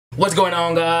What's going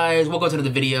on, guys? Welcome to another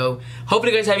video.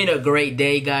 Hopefully you guys are having a great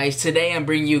day, guys. Today I'm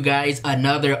bringing you guys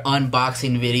another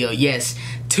unboxing video. Yes,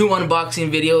 2 unboxing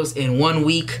videos in 1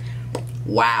 week.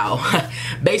 Wow.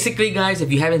 Basically, guys,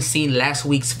 if you haven't seen last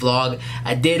week's vlog,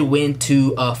 I did went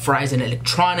to Fry's and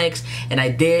Electronics and I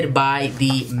did buy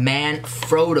the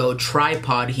Manfrotto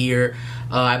tripod here.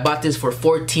 I bought this for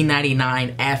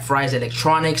 $14.99 at Fry's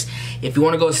Electronics. If you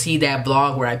want to go see that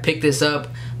vlog where I picked this up,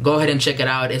 go ahead and check it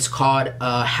out. It's called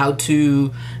How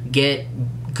to Get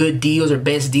Good Deals or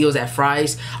Best Deals at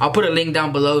Fry's. I'll put a link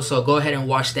down below, so go ahead and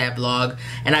watch that vlog.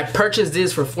 And I purchased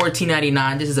this for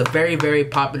 $14.99. This is a very, very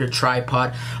popular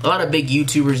tripod. A lot of big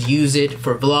YouTubers use it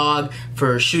for vlog,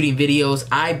 for shooting videos.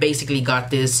 I basically got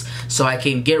this so I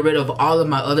can get rid of all of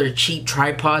my other cheap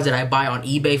tripods that I buy on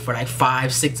eBay for like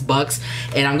 $5-6,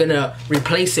 and I'm gonna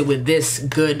replace it with this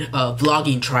good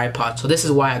vlogging tripod. So this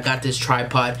is why I got this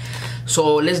tripod.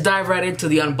 So let's dive right into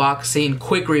the unboxing,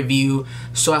 quick review.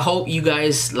 So I hope you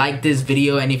guys like this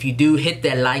video, and if you do, hit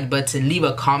that like button, leave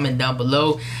a comment down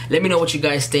below. Let me know what you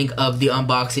guys think of the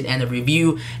unboxing and the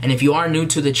review. And if you are new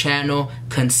to the channel,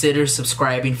 consider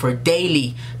subscribing for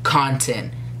daily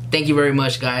content. Thank you very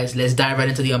much, guys. Let's dive right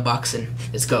into the unboxing.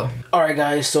 Let's go. Alright,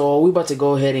 guys, so we're about to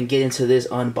go ahead and get into this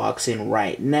unboxing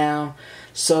right now.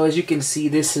 So as you can see,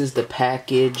 this is the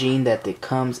packaging that it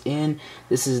comes in.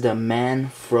 This is the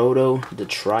Manfrotto, the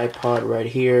tripod right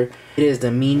here. It is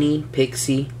the Mini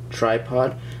Pixie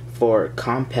tripod for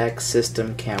compact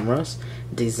system cameras,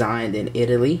 designed in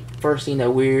Italy. First thing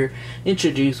that we're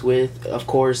introduced with, of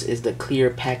course, is the clear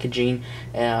packaging.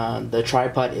 The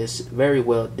tripod is very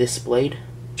well displayed.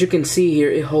 As you can see here,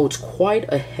 it holds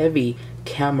quite a heavy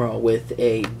camera with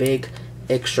a big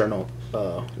external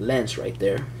lens right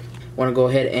there. Want to go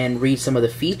ahead and read some of the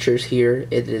features here.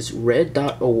 It is Red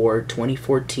Dot Award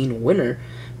 2014 winner,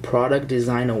 Product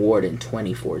Design Award in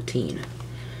 2014.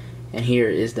 And here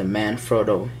is the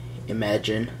Manfrotto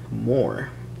Imagine More.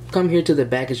 Come here to the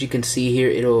back. As you can see here,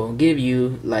 it'll give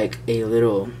you like a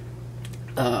little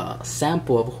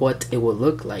sample of what it will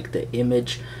look like. The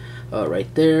image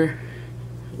right there,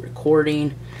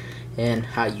 recording, and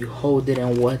how you hold it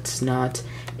and what's not.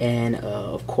 And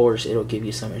of course, it'll give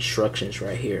you some instructions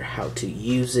right here how to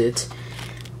use it.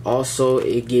 Also,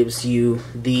 it gives you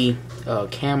the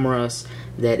cameras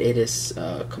that it is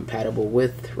compatible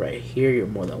with right here. You're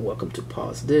more than welcome to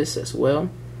pause this as well.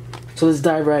 So let's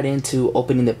dive right into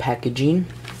opening the packaging.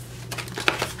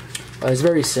 It's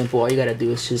very simple. All you gotta do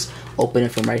is just open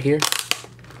it from right here.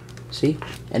 See?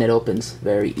 And it opens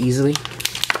very easily.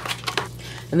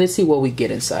 And let's see what we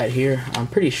get inside here. I'm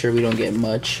pretty sure we don't get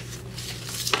much.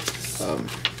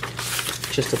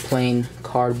 Just a plain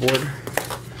cardboard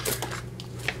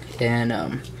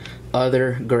and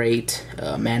other great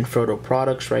Manfrotto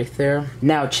products right there.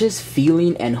 Now, just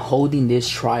feeling and holding this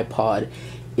tripod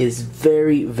is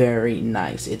very, very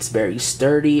nice. It's very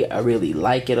sturdy. I really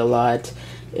like it a lot.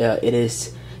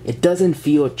 It doesn't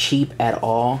feel cheap at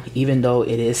all, even though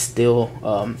it is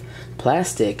still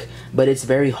plastic, but it's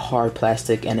very hard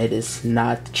plastic and it is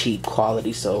not cheap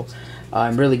quality. So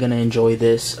I'm really gonna enjoy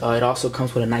this. It also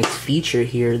comes with a nice feature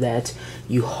here that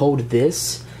you hold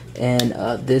this and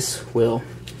this will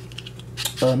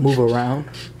move around,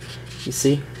 you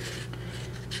see,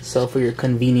 so for your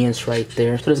convenience right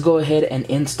there. So let's go ahead and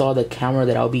install the camera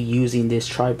that I'll be using this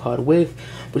tripod with,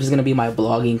 which is gonna be my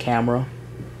vlogging camera.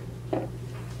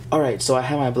 Alright, so I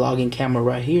have my vlogging camera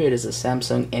right here. It is a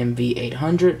Samsung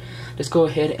MV800. Let's go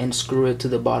ahead and screw it to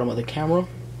the bottom of the camera.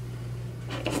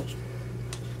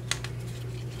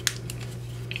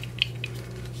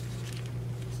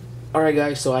 Alright,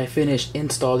 guys, so I finished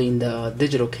installing the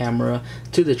digital camera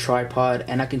to the tripod,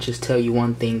 and I can just tell you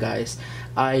one thing, guys.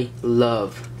 I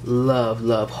love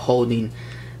holding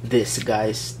this,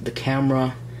 guys. The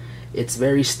camera, it's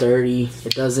very sturdy.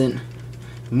 It doesn't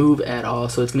move at all,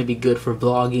 so it's gonna be good for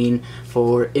vlogging,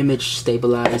 for image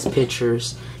stabilized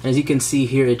pictures. And as you can see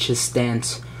here, it just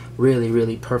stands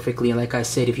really perfectly. And like I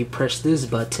said, if you press this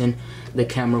button, the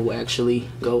camera will actually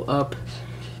go up,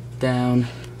 down,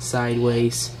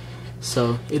 sideways.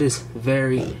 So it is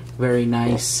very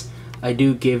nice. I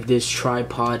do give this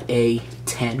tripod a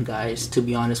 10, guys, to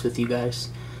be honest with you guys.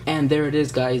 And there it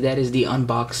is, guys. That is the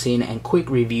unboxing and quick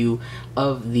review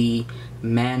of the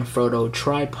Manfrotto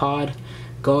tripod.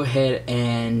 Go ahead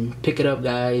and pick it up,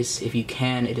 guys, if you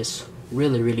can. It is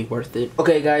really worth it.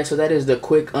 Okay, guys, so that is the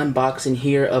quick unboxing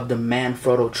here of the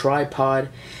Manfrotto tripod.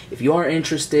 If you are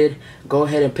interested, go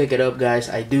ahead and pick it up, guys.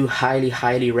 I do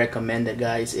highly recommend it,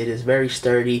 guys. It is very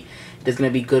sturdy. It's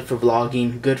going to be good for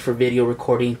vlogging, good for video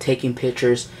recording, taking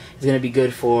pictures. It's going to be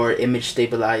good for image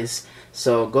stabilized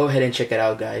So go ahead and check it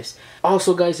out, guys.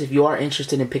 Also, guys, if you are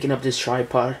interested in picking up this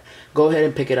tripod, go ahead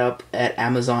and pick it up at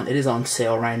Amazon. It is on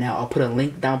sale right now. I'll put a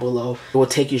link down below. It will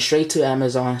take you straight to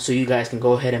Amazon, so you guys can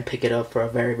go ahead and pick it up for a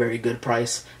very, very good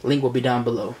price. Link will be down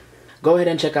below. Go ahead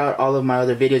and check out all of my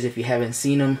other videos if you haven't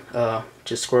seen them.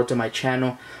 Just scroll to my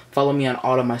channel. Follow me on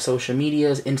all of my social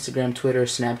medias, Instagram, Twitter,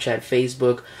 Snapchat,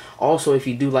 Facebook. Also, if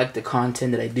you do like the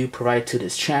content that I do provide to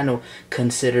this channel,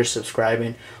 consider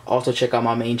subscribing. Also, check out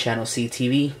my main channel,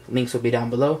 CTV. Links will be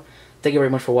down below. Thank you very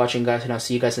much for watching, guys, and I'll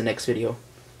see you guys in the next video.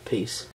 Peace.